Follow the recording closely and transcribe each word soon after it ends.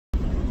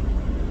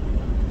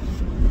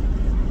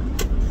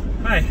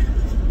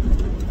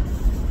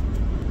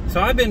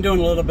So I've been doing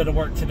a little bit of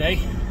work today.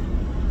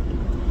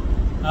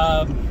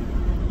 I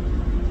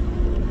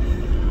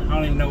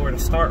don't even know where to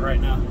start right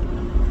now.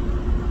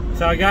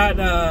 So I got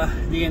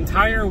the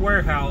entire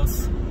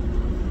warehouse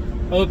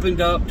opened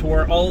up to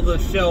where all the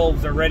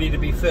shelves are ready to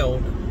be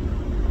filled.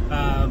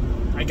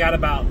 I got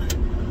about,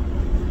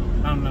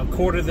 I don't know,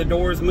 quarter of the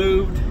doors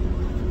moved.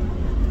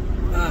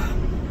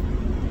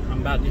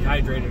 I'm about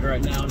dehydrated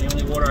right now, and the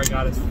only water I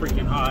got is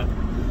freaking hot.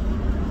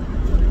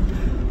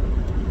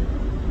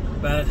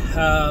 But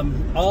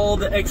all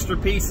the extra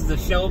pieces of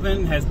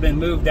shelving has been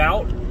moved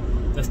out.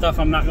 The stuff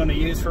I'm not going to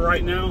use for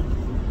right now.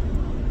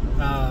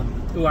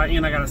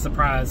 And I got a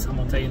surprise I'm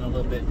going to tell you in a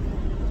little bit.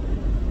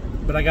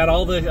 But I got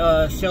all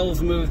the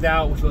shelves moved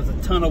out, which was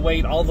a ton of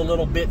weight. All the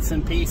little bits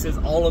and pieces,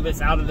 all of it's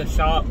out of the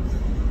shop.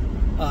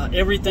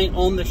 Everything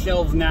on the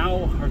shelves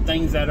now are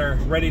things that are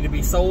ready to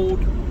be sold.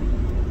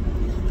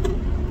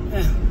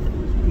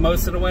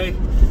 Most of the way.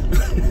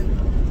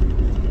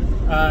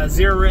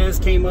 Zero Res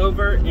came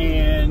over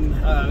and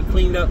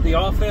cleaned up the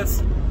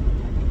office.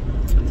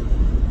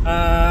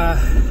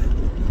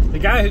 The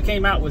guy who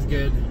came out was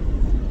good,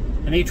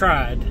 and he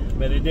tried,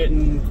 but it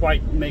didn't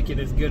quite make it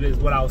as good as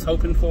what I was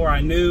hoping for.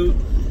 I knew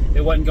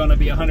it wasn't going to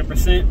be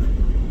 100%,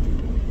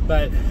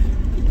 but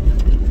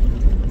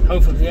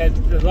hopefully,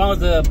 as long as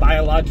the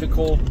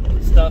biological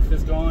stuff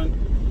is gone,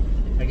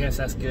 I guess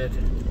that's good.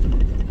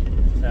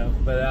 So,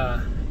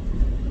 but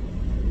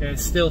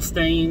it's still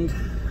stained.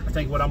 I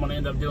think what I'm going to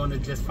end up doing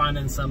is just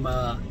finding some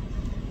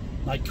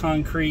like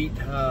concrete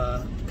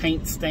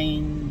paint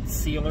stain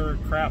sealer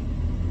crap,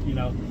 you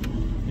know,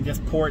 and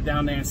just pour it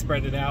down there and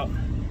spread it out.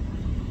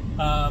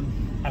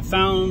 I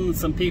found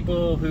some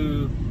people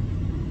who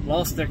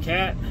lost their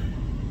cat,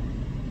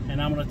 and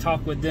I'm going to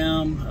talk with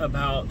them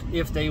about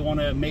if they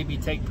want to maybe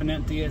take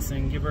Penentius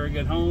and give her a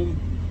good home.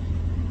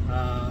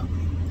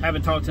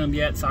 Haven't talked to them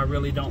yet, so I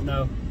really don't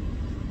know.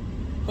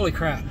 Holy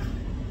crap.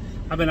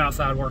 I've been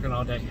outside working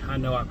all day. I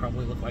know I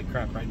probably look like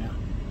crap right now.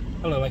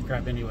 I look like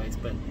crap anyways,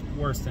 but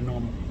worse than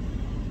normal.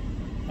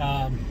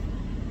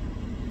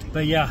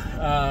 But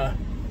yeah,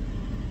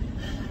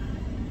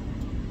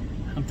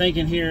 I'm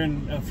thinking here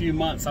in a few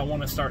months I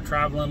want to start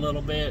traveling a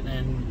little bit,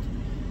 and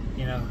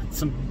you know,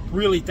 some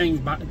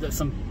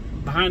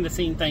behind the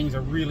scene things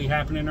are really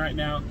happening right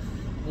now.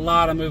 A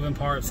lot of moving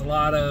parts, a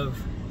lot of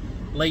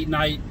late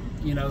night,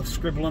 you know,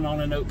 scribbling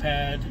on a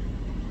notepad.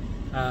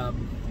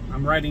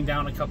 I'm writing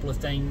down a couple of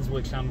things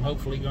which I'm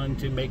hopefully going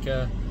to make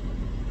a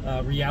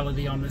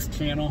reality on this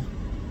channel.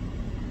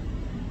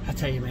 I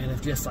tell you, man,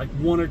 if just like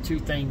one or two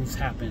things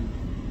happen,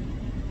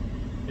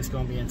 it's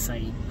going to be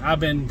insane.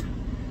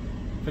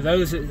 For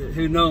those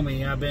who know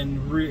me,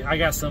 I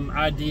got some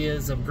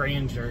ideas of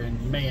grandeur,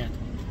 and man,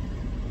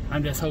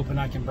 I'm just hoping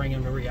I can bring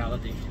them to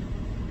reality.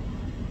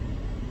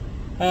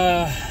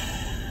 I'm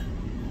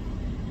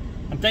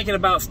thinking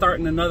about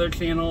starting another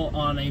channel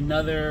on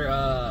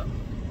another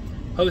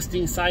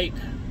hosting site,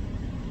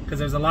 because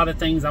there's a lot of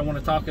things I want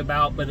to talk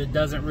about, but it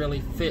doesn't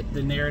really fit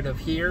the narrative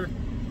here.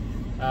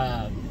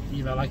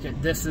 You know, like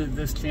this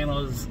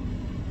channel is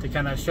to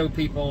kind of show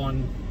people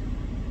on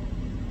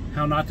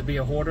how not to be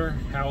a hoarder,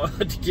 how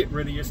to get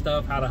rid of your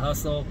stuff, how to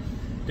hustle,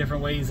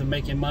 different ways of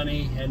making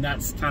money, and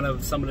that's kind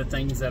of some of the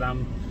things that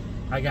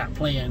I got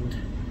planned.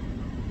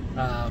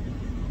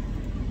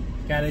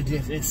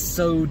 It's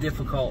so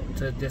difficult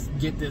to just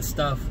get this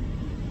stuff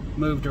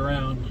moved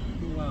around.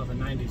 Wow, the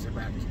 90s are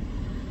back.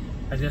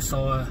 I just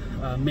saw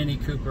a Mini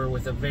Cooper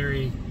with a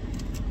very,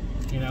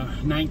 you know,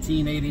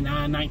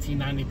 1989,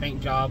 1990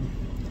 paint job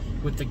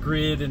with the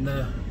grid and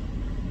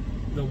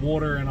the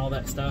water and all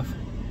that stuff.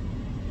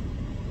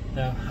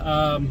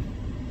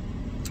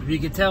 If you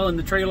could tell in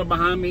the trailer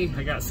behind me,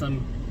 I got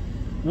some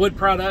wood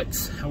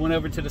products. I went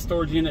over to the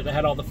storage unit that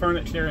had all the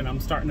furniture, and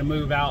I'm starting to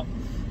move out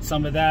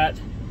some of that.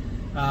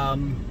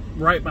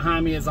 Right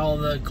behind me is all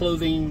the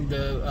clothing,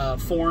 the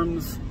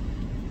forms,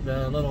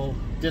 the little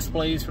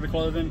displays for the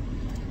clothing.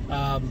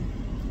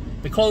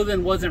 The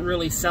clothing wasn't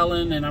really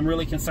selling, and I'm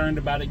really concerned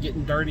about it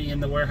getting dirty in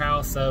the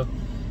warehouse, so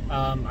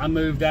I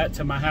moved that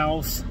to my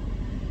house,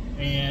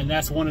 and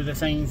that's one of the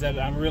things that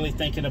I'm really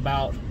thinking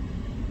about.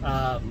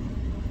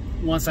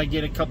 Once I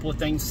get a couple of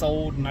things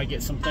sold and I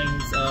get some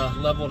things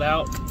leveled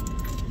out.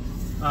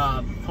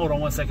 Hold on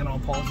one second, I'll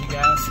pause you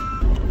guys.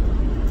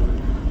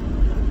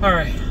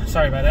 Alright,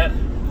 sorry about that.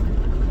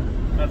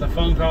 Got the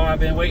phone call I've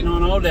been waiting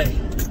on all day.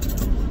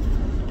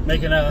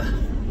 Making a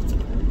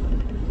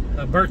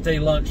birthday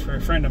lunch for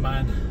a friend of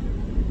mine.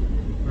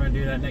 We're going to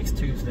do that next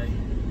Tuesday.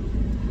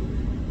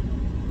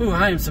 Ooh,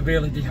 I am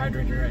severely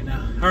dehydrated right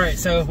now. Alright,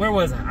 so where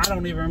was I? I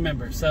don't even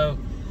remember. So,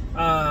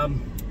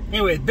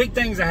 anyways, big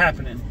things are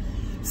happening.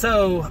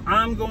 So,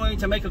 I'm going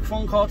to make a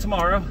phone call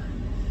tomorrow,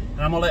 and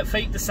I'm going to let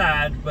fate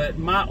decide, but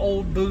my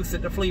old booth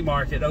at the flea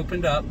market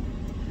opened up,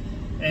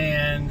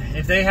 and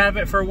if they have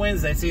it for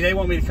Wednesday, see, they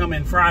want me to come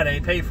in Friday,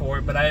 pay for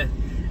it, but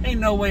ain't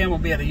no way I'm going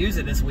to be able to use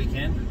it this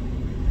weekend.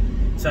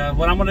 So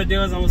what I'm going to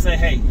do is I'm going to say,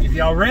 hey, if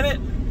y'all rent it,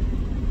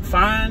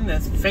 fine,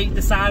 that's fate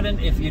deciding.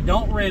 If you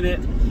don't rent it,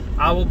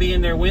 I will be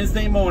in there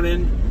Wednesday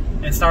morning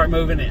and start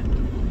moving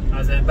in.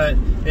 I said, but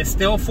it's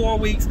still 4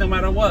 weeks no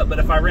matter what. But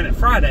if I rent it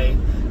Friday,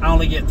 I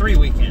only get 3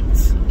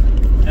 weekends.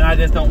 And I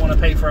just don't want to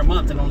pay for a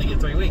month and only get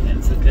 3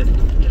 weekends. It's just,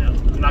 you know,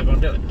 I'm not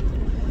going to do it.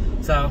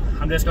 So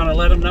I'm just going to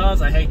let them know. I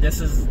was like, hey,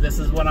 this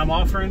is what I'm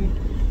offering.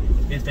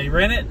 If they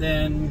rent it,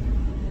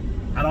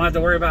 then I don't have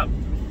to worry about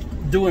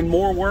doing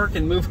more work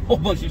and move a whole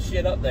bunch of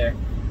shit up there.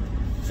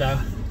 So,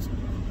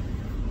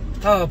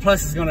 oh,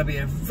 plus it's going to be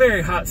a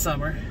very hot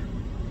summer.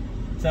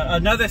 So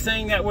another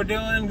thing that we're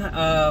doing,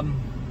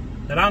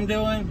 that I'm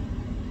doing,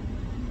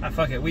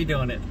 fuck it, we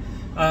doing it.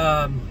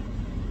 I'm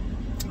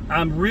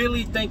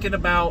really thinking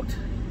about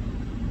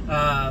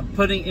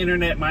putting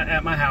internet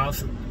at my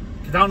house.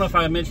 Because I don't know if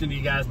I mentioned to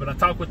you guys, but I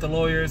talked with the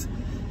lawyers.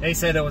 They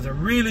said it was a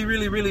really,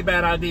 really, really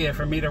bad idea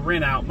for me to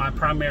rent out my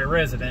primary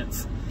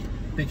residence,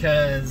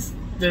 because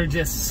there are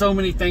just so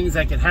many things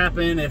that could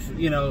happen if,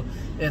 you know,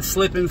 if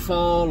slip and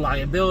fall,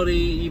 liability,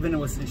 even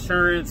with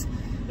insurance.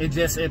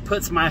 It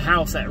puts my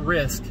house at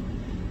risk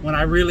when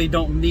I really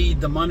don't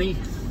need the money.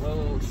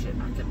 Whoa, shit,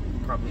 I could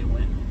probably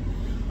win.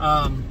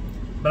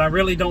 But I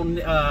really don't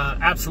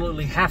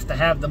absolutely have to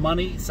have the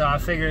money. So I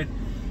figured,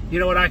 you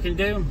know what I can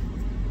do?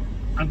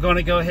 I'm going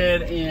to go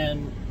ahead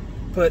and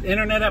put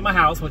internet at my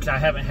house, which I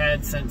haven't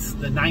had since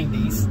the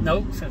 90s.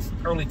 Nope, since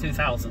early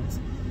 2000s.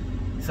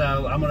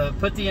 So I'm going to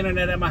put the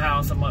internet at my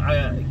house. I'm going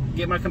to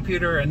get my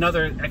computer,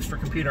 another extra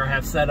computer I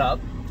have set up.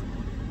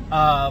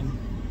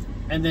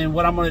 And then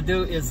what I'm going to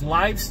do is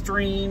live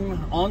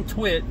stream on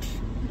Twitch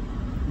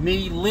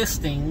me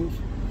listing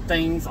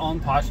things on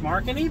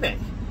Poshmark and eBay.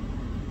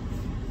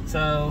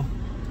 So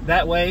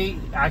that way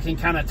I can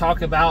kind of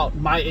talk about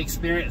my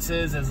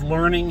experiences as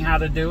learning how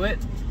to do it.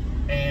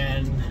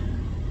 And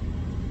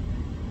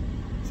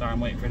sorry, I'm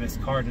waiting for this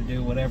car to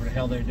do whatever the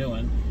hell they're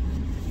doing.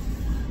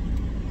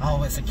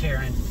 Oh, it's a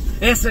Karen.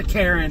 It's a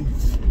Karen.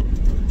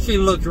 She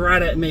looked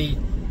right at me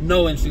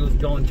knowing she was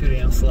going too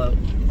damn slow.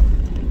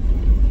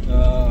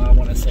 Oh, I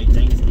want to say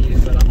things to you,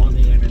 but I'm on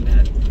the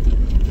internet.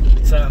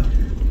 So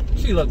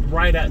she looked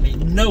right at me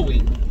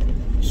knowing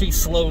she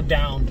slowed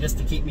down just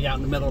to keep me out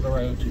in the middle of the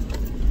road.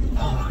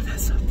 Oh,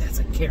 that's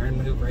a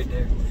Karen move right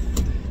there.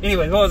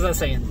 Anyway, what was I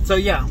saying? So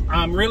yeah,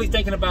 I'm really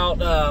thinking about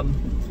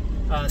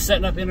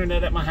setting up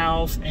internet at my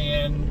house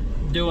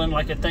and doing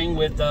like a thing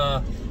with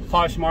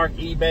Poshmark,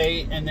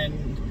 eBay, and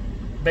then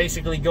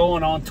basically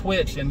going on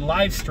Twitch and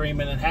live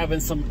streaming and having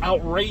some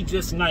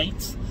outrageous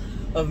nights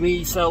of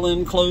me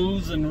selling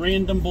clothes and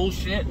random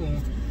bullshit,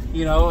 and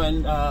you know,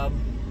 and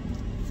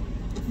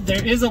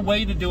there is a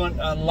way to do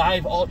a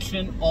live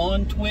auction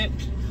on Twitch.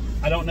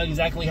 I don't know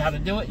exactly how to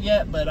do it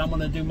yet, but I'm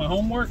going to do my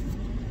homework.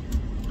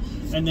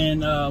 And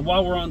then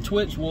while we're on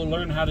Twitch, we'll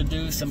learn how to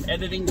do some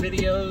editing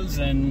videos.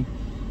 And,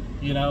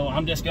 you know,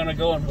 I'm just going to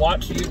go and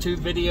watch YouTube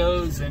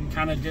videos and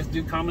kind of just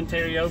do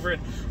commentary over it.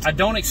 I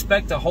don't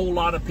expect a whole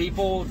lot of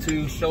people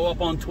to show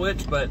up on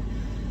Twitch, but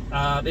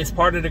it's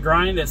part of the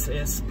grind.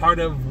 It's part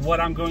of what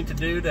I'm going to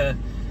do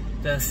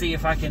to see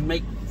if I can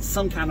make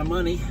some kind of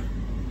money.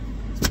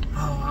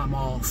 Oh, I'm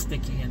all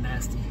sticky and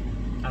nasty.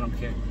 I don't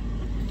care.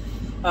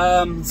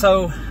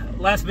 So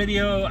last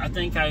video, I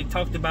think I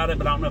talked about it,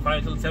 but I don't know if I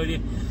actually told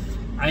you.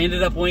 I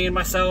ended up weighing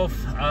myself.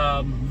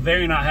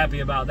 Very not happy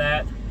about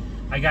that.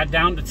 I got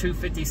down to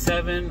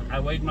 257. I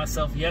weighed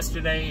myself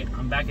yesterday.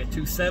 I'm back at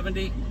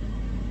 270.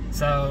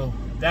 So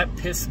that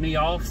pissed me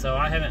off. So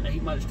I haven't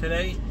ate much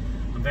today.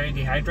 I'm very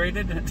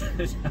dehydrated.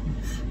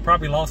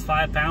 Probably lost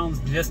 5 pounds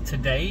just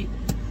today.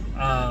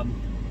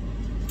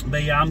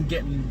 But yeah, I'm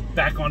getting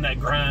back on that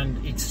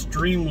grind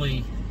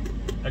extremely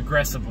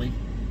aggressively.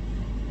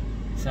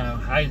 So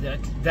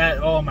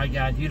oh my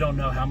God, you don't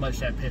know how much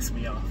that pissed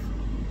me off.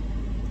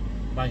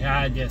 Like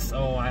I'm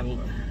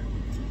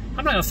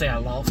not gonna say I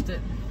lost it.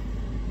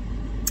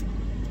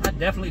 I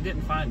definitely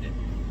didn't find it.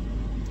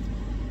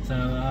 So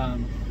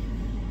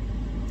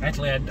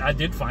actually I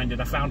did find it.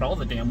 I found all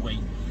the damn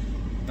weight,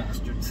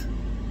 bastards.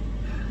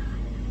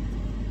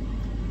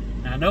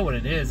 Now I know what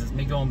it is. It's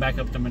me going back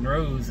up to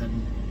Monroe's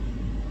and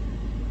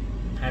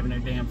having their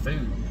damn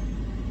food.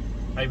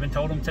 I even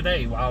told them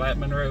today while at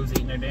Monroe's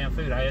eating their damn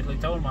food. I actually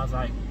told them, I was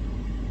like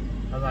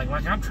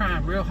I'm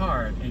trying real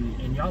hard,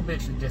 and y'all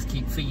bitches just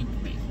keep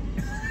feeding me.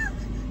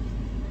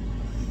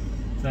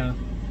 So,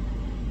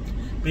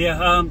 but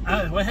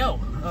yeah, well, hell,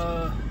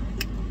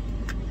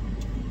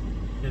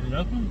 did it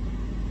open?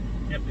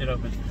 Yep, it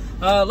opened.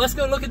 Let's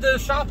go look at the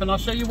shop, and I'll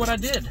show you what I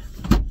did.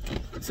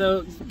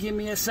 So, give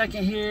me a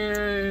second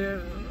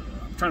here.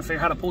 I'm trying to figure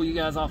out how to pull you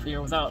guys off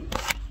here without.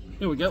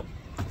 Here we go.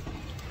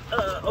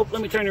 Oh,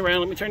 let me turn you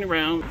around. Let me turn you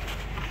around.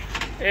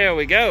 There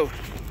we go.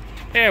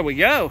 There we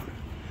go.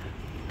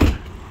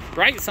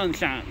 Bright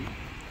sunshine.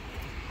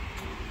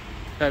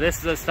 So this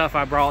is the stuff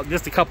I brought.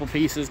 Just a couple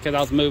pieces because I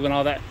was moving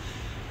all that.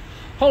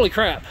 Holy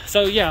crap.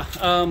 So yeah,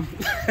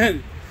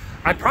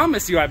 I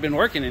promise you I've been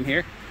working in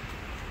here.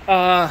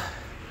 I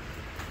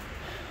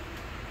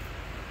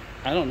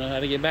don't know how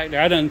to get back there.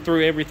 I done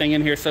threw everything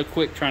in here so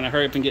quick trying to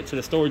hurry up and get to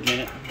the storage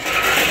unit.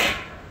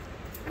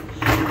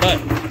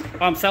 But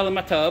I'm selling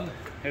my tub.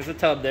 There's a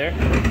tub there.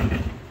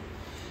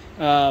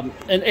 And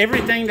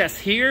everything that's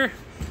here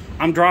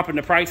I'm dropping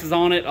the prices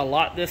on it a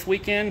lot this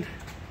weekend,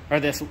 or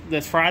this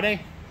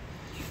Friday.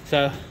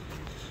 So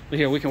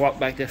here, we can walk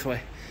back this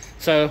way.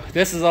 So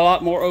this is a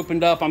lot more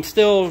opened up. I'm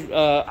still,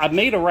 I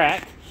made a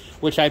rack,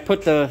 which I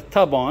put the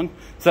tub on.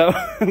 So,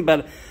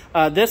 but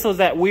this was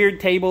that weird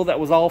table that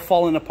was all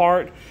falling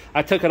apart.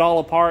 I took it all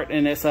apart,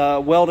 and it's a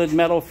welded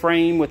metal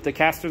frame with the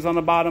casters on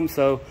the bottom.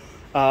 So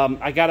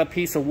I got a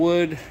piece of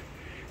wood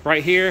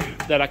right here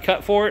that I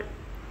cut for it.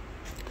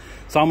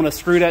 So I'm gonna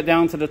screw that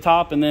down to the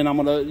top, and then I'm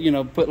gonna, you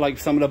know, put like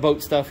some of the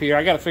boat stuff here.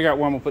 I gotta figure out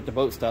where I'm gonna put the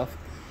boat stuff.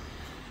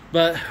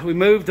 But we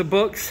moved the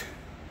books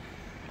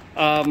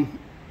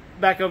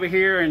back over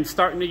here, and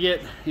starting to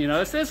get, you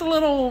know, it's a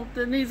little,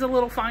 it needs a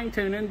little fine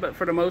tuning, but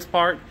for the most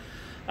part,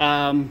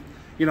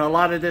 you know, a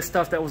lot of this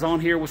stuff that was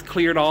on here was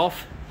cleared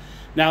off.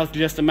 Now it's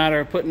just a matter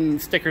of putting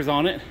stickers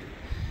on it.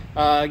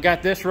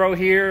 Got this row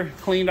here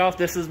cleaned off.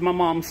 This is my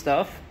mom's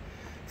stuff,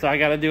 so I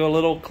got to do a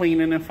little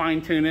cleaning and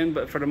fine tuning,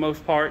 but for the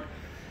most part,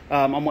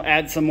 I'm gonna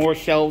add some more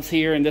shelves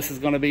here, and this is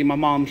going to be my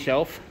mom's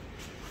shelf.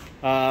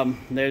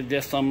 There's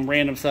just some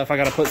random stuff. I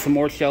got to put some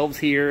more shelves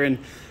here, and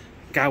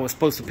guy was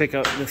supposed to pick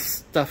up this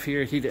stuff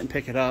here. He didn't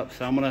pick it up,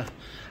 so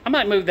I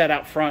might move that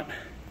out front.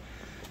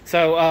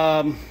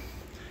 So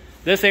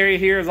this area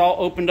here is all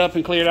opened up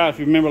and cleared out. If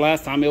you remember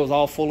last time, it was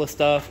all full of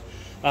stuff.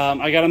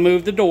 I got to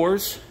move the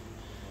doors.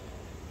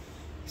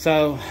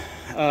 So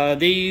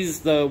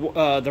these,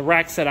 the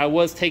racks that I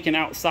was taking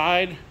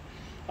outside,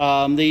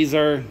 these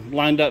are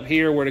lined up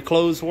here where the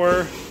clothes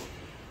were.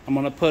 I'm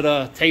gonna put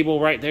a table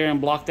right there and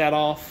block that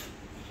off.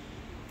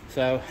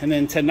 So, and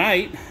then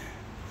tonight,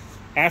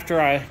 after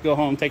I go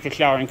home, take a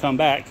shower, and come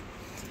back,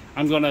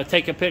 I'm gonna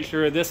take a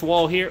picture of this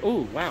wall here.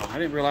 Ooh, wow, I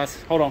didn't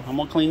realize. Hold on, I'm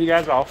gonna clean you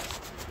guys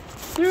off.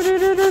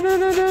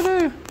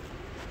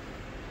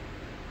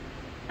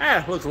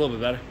 Ah, looks a little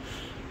bit better.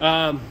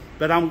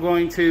 But I'm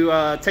going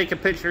to take a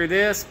picture of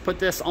this, put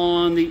this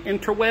on the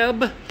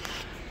interweb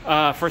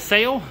for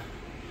sale.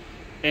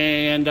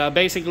 And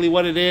basically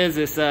what it is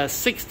a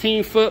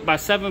 16 foot by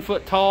 7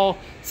 foot tall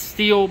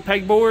steel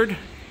pegboard.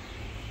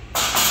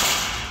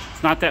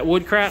 It's not that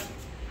wood crap.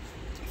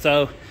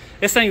 So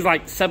this thing's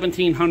like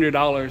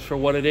 $1,700 for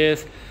what it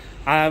is.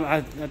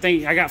 I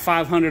think I got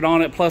 $500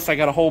 on it, plus I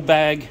got a whole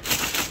bag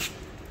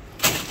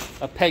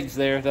of pegs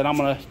there that I'm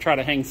gonna try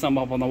to hang some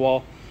up on the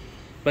wall.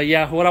 But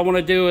yeah, what I want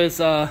to do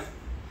is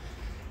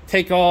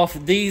take off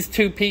these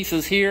two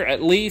pieces here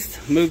at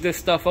least, move this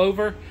stuff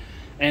over,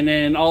 and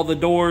then all the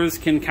doors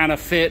can kind of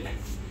fit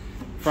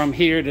from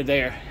here to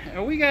there.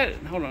 We got,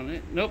 hold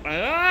on, nope,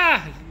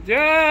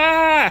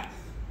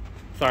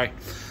 sorry.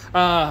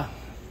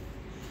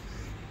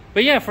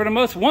 But yeah, for the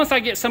most, once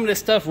I get some of this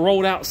stuff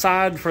rolled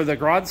outside for the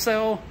garage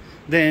sale,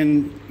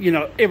 then, you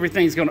know,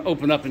 everything's gonna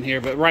open up in here.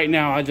 But right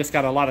now, I just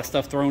got a lot of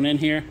stuff thrown in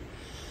here.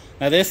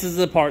 Now this is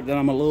the part that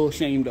I'm a little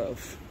ashamed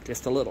of,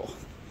 just a little.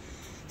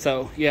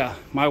 So yeah,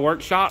 my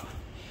workshop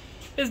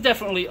is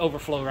definitely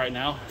overflow right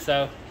now,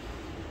 so.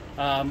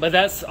 But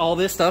that's all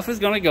this stuff is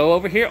going to go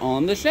over here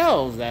on the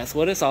shelves. That's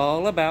what it's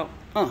all about.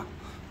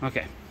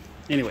 Okay.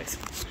 Anyways.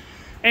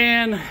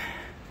 And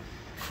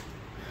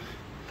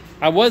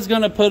I was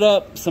going to put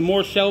up some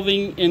more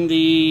shelving in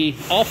the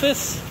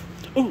office.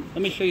 Ooh,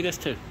 let me show you this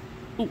too.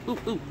 Ooh, ooh,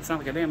 ooh. It sounds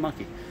like a damn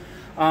monkey.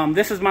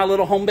 This is my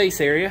little home base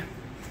area.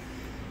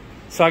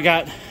 So I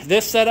got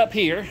this set up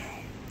here.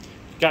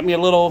 Got me a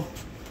little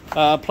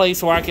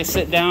place where I can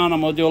sit down.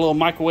 I'm gonna do a little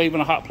microwave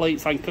and a hot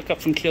plate so I can cook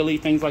up some chili,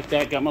 things like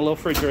that. Got my little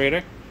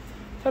refrigerator.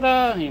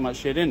 Ta-da! Ain't much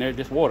shit in there,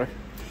 just water.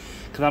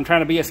 Because I'm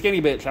trying to be a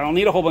skinny bitch. I don't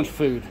need a whole bunch of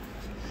food.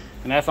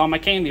 And that's all my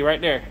candy right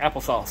there,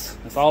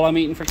 applesauce. That's all I'm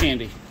eating for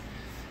candy.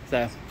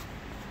 So,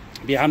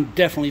 yeah, I'm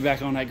definitely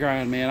back on that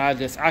grind, man.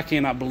 I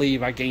cannot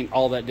believe I gained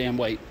all that damn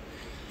weight.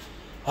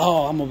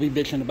 Oh, I'm gonna be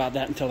bitching about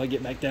that until I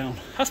get back down.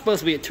 I'm supposed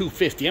to be at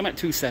 250. I'm at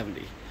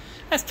 270.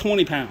 That's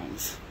 20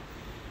 pounds.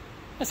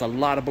 That's a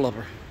lot of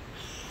blubber.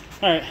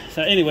 All right,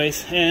 so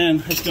anyways,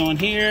 and let's go in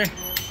here.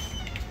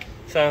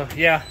 So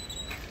yeah,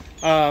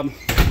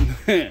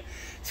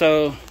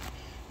 so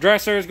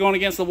dresser is going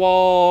against the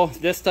wall.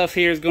 This stuff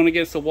here is going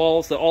against the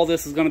wall, so all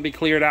this is going to be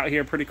cleared out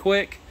here pretty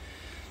quick.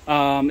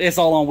 It's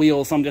all on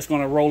wheels, so I'm just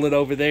going to roll it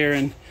over there,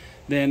 and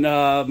then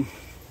oh,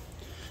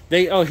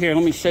 here,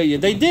 let me show you.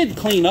 They did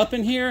clean up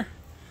in here,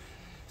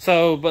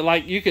 so, but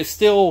like you could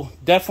still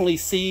definitely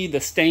see the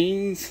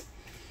stains.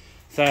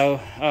 So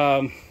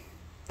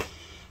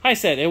I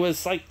said, it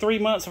was like 3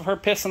 months of her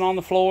pissing on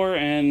the floor,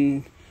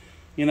 and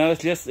you know,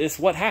 it's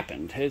what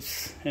happened.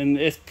 It's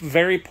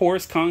very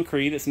porous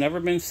concrete. It's never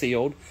been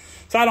sealed.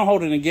 So I don't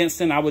hold it against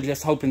it. I was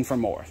just hoping for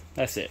more.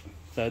 That's it.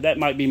 So that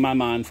might be my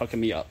mind fucking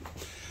me up.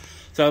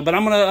 So, but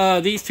I'm gonna,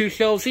 these two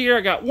shelves here,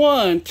 I got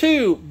 1,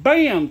 2,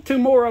 bam, 2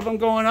 more of them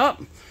going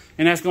up.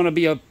 And that's gonna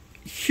be a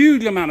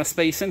huge amount of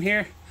space in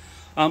here.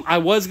 I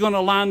was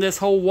gonna line this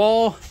whole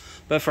wall,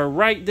 but for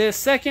right this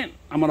second,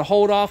 I'm going to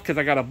hold off because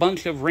I got a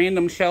bunch of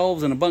random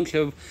shelves and a bunch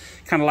of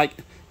kind of like,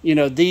 you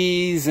know,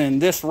 these and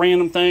this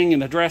random thing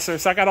and the dresser.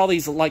 So I got all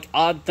these like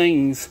odd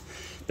things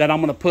that I'm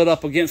going to put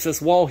up against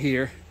this wall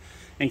here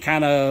and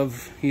kind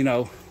of, you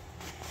know,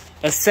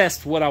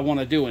 assess what I want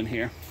to do in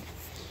here.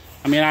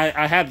 I mean,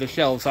 I have the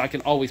shelves, so I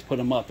can always put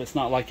them up. It's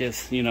not like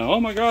it's, you know,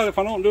 oh my God, if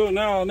I don't do it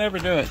now, I'll never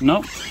do it.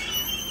 Nope.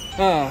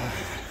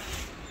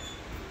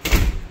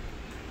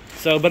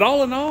 So, but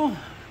all in all,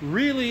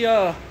 really,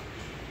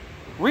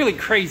 really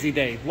crazy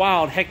day.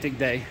 Wild, hectic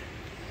day.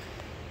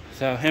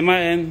 So, and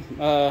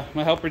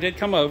my helper did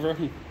come over.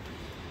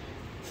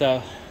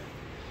 So,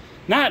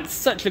 not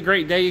such a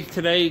great day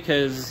today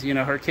because, you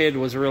know, her kid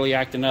was really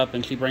acting up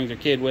and she brings her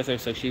kid with her,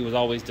 so she was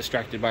always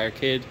distracted by her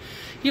kid.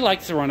 He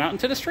likes to run out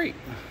into the street.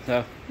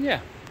 So,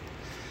 yeah.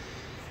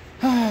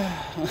 I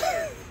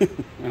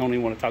don't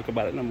even want to talk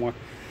about it no more.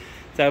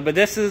 So, but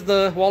this is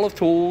the wall of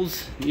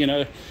tools. You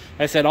know,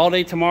 I said all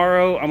day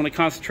tomorrow, I'm going to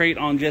concentrate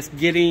on just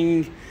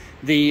getting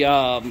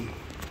the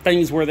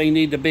things where they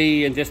need to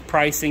be and just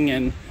pricing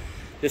and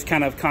just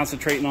kind of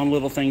concentrating on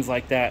little things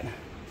like that.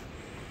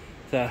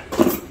 So,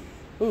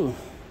 ooh,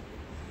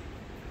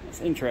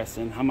 that's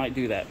interesting. I might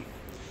do that.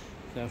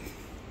 So,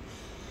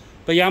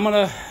 but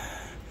yeah,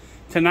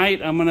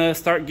 tonight I'm gonna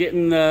start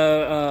getting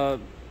the,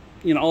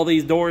 you know, all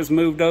these doors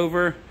moved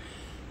over,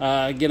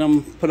 get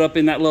them put up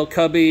in that little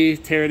cubby,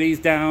 tear these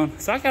down.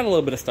 So I got a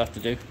little bit of stuff to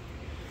do.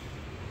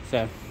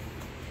 So,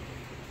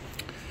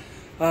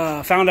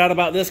 found out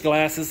about this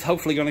glass. It's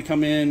hopefully gonna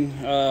come in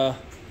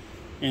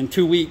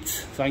 2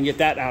 weeks, so I can get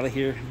that out of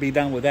here, be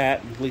done with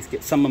that, at least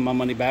get some of my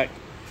money back.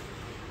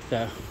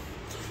 So,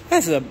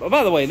 this is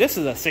by the way, this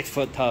is a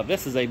 6-foot tub.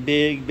 This is a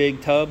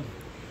big tub.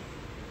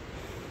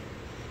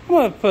 I'm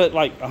gonna put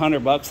like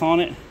 $100 on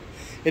it.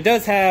 It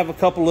does have a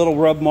couple little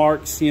rub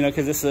marks, you know,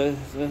 because this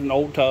is an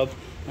old tub.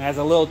 It has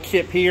a little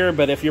chip here,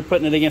 but if you're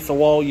putting it against the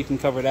wall, you can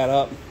cover that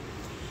up.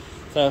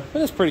 So,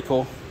 but it's pretty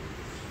cool.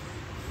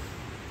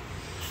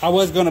 I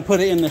was gonna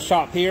put it in the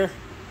shop here,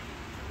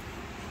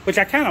 which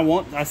I kind of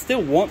want. I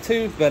still want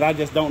to, but I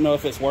just don't know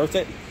if it's worth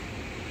it.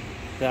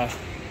 So,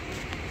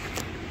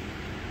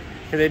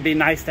 because it'd be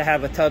nice to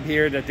have a tub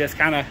here that just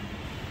kind of,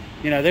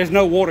 you know, there's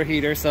no water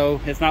heater,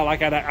 so it's not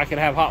like I could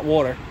have hot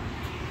water.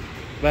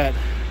 But,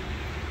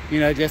 you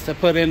know, just to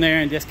put in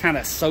there and just kind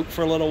of soak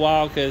for a little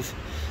while, because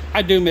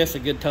I do miss a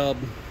good tub.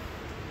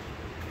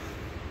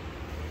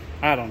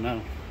 I don't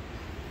know.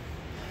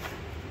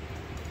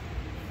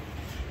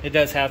 It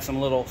does have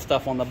some little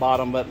stuff on the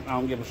bottom, but I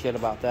don't give a shit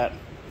about that.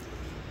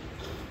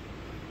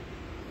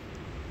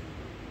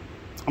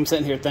 I'm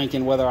sitting here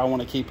thinking whether I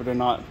want to keep it or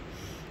not.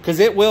 Because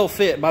it will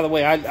fit. By the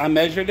way, I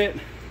measured it.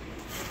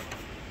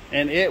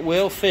 And it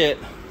will fit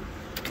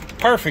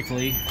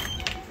perfectly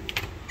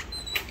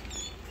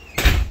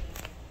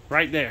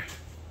right there.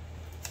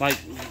 Like,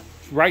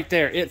 right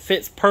there. It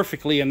fits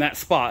perfectly in that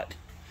spot.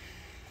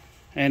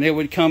 And it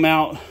would come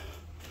out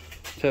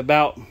to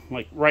about,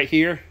 like, right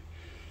here.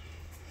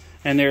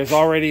 And there's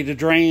already the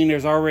drain,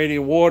 there's already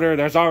water,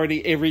 there's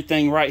already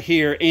everything right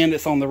here, and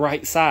it's on the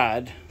right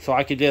side. So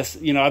I could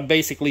just, you know, I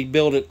basically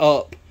build it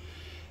up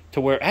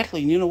to where,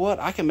 actually, you know what?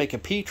 I can make a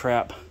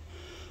P-trap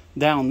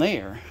down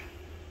there.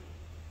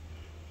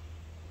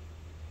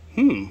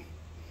 And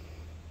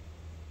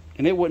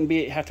it wouldn't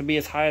have to be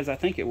as high as I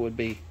think it would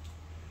be.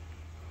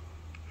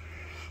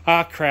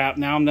 Ah, crap.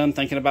 Now I'm done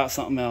thinking about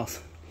something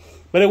else.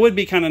 But it would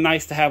be kind of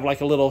nice to have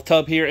like a little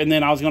tub here. And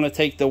then I was going to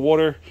take the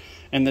water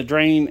and the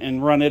drain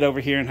and run it over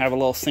here and have a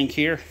little sink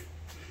here.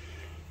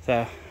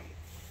 So,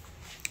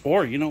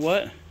 or you know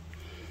what?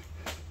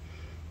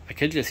 I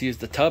could just use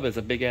the tub as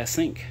a big ass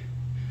sink.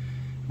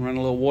 Run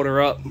a little water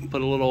up,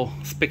 put a little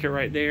spigot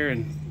right there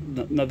and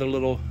another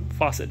little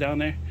faucet down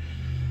there.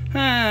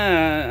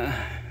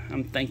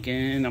 I'm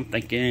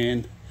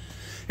thinking.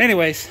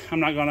 Anyways, I'm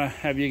not gonna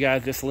have you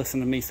guys just listen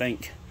to me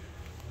think.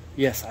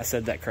 Yes, I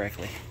said that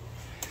correctly.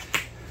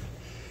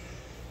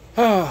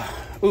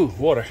 Ooh,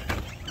 water.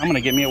 I'm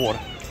gonna get me a water.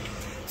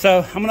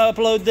 So I'm gonna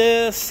upload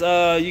this.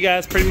 You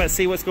guys pretty much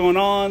see what's going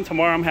on.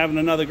 Tomorrow I'm having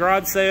another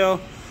garage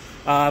sale.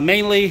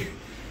 Mainly,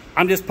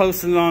 I'm just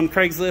posting it on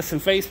Craigslist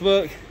and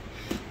Facebook.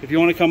 If you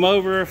want to come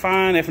over,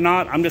 fine. If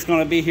not, I'm just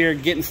gonna be here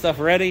getting stuff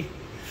ready.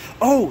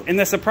 Oh, and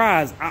the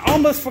surprise. I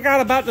almost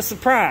forgot about the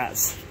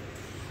surprise.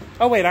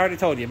 Oh, wait, I already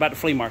told you about the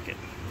flea market.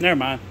 Never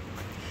mind.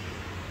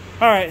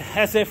 All right,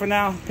 that's it for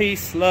now.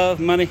 Peace,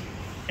 love, money,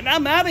 and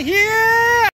I'm out of here.